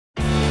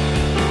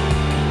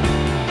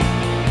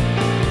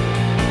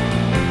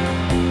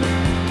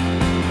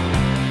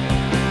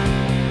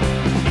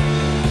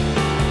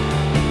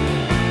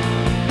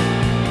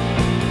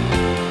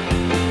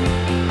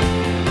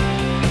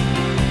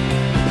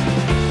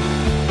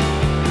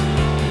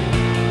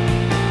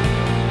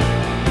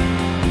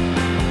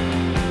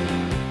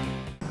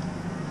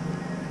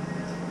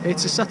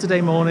It's a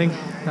Saturday morning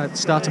at the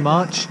start of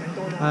March.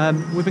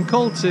 We've been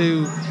called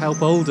to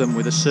help Oldham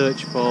with a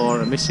search for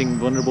a missing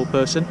vulnerable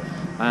person.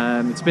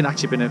 It's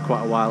actually been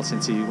quite a while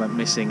since he went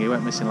missing. He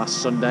went missing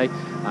last Sunday.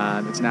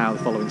 It's now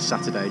the following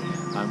Saturday.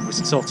 We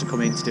sought to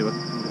come in to do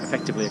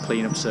effectively a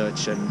clean-up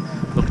search and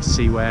look to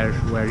see where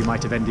he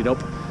might have ended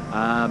up.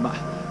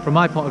 From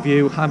my point of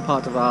view, I'm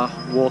part of our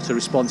water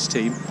response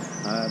team.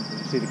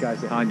 You see the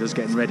guys behind us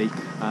getting ready.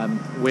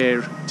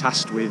 We're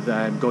tasked with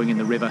going in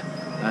the river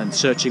and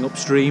searching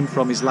upstream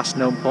from his last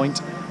known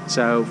point.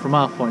 So from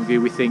our point of view,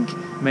 we think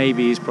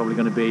maybe he's probably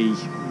going to be,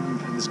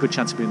 there's a good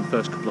chance of being the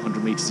first couple of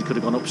hundred metres. He could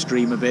have gone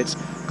upstream a bit,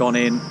 gone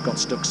in, got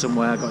stuck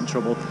somewhere, got in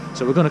trouble.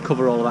 So we're going to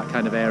cover all of that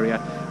kind of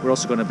area. We're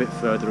also going a bit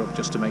further up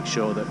just to make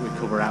sure that we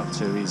cover out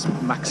to his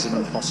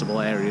maximum possible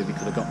area he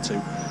could have got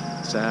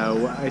to.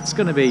 So it's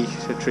going to be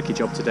a tricky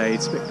job today.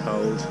 It's a bit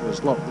cold. It's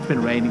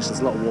been raining, so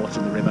there's a lot of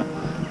water in the river.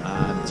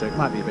 So it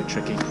might be a bit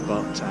tricky,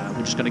 but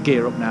we're just going to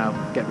gear up now,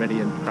 get ready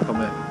and crack on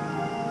with it.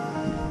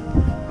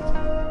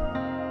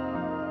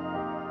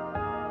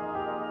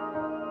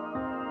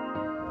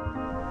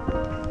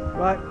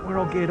 Right, we're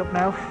all geared up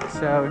now,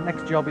 so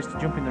next job is to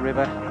jump in the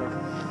river.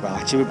 Well,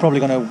 actually we're probably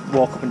going to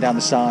walk up and down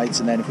the sides,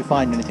 and then if we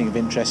find anything of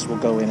interest we'll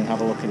go in and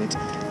have a look at it.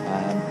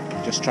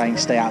 Just try and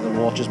stay out of the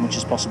water as much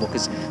as possible,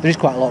 because there is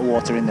quite a lot of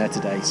water in there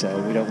today, so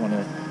we don't want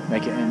to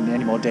make it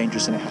any more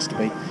dangerous than it has to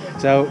be.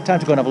 So time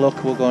to go and have a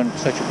look. We'll go and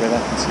search the river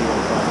and see what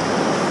we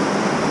find.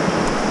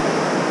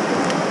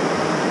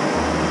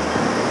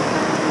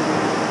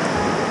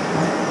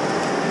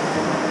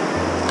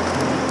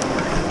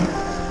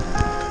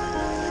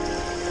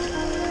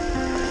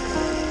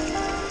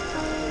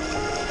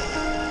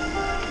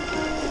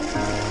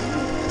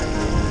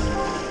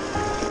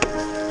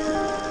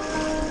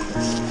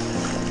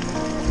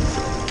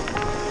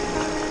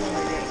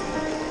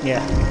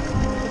 Yeah.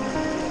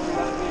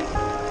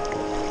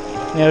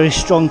 Very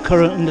strong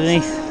current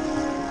underneath.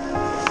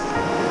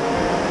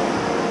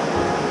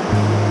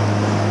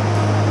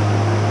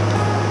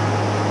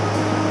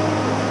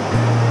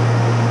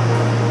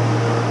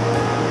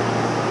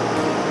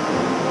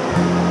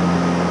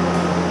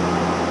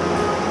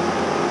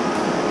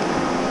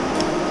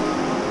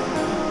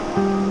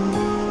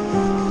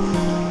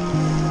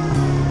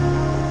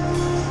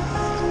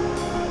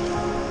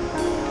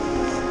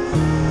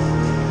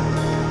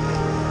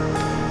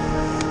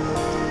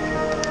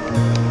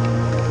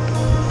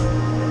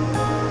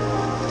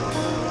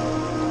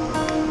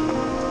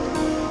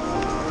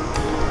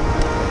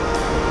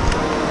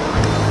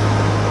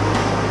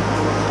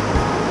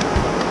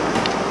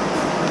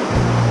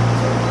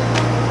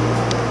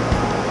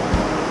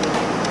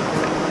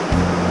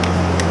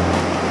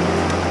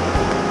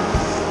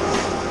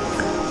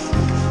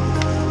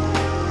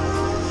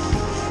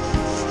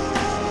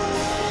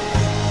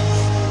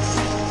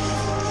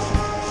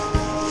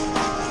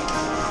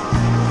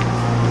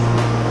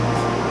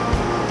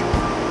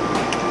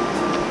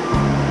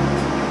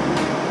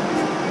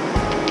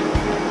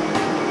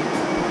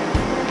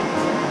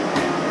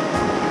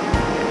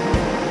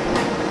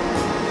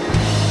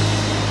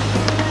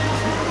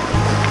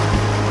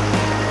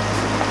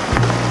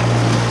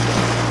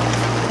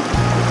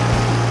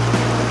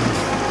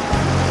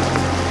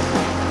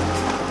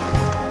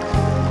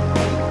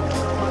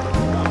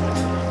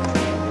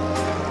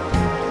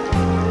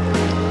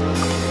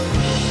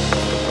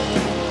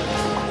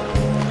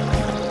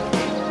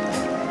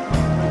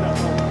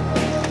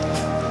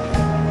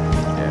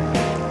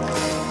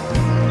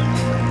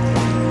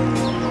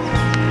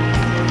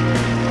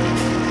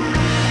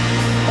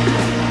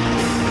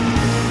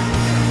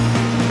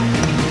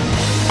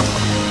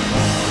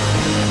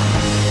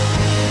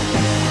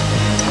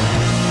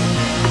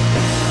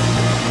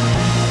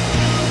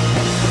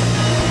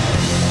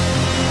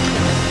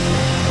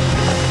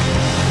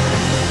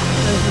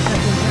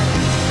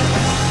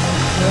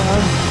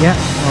 Yeah.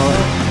 All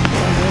right.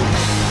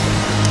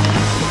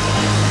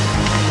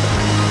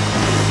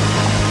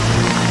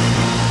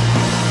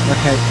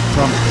 Okay,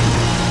 from.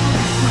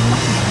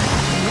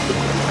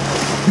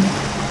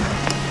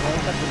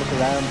 We've had to look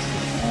around,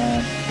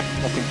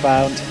 nothing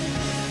found.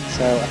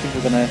 So I think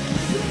we're going to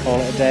call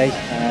it a day,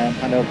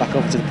 hand over back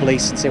over to the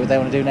police and see what they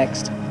want to do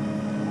next.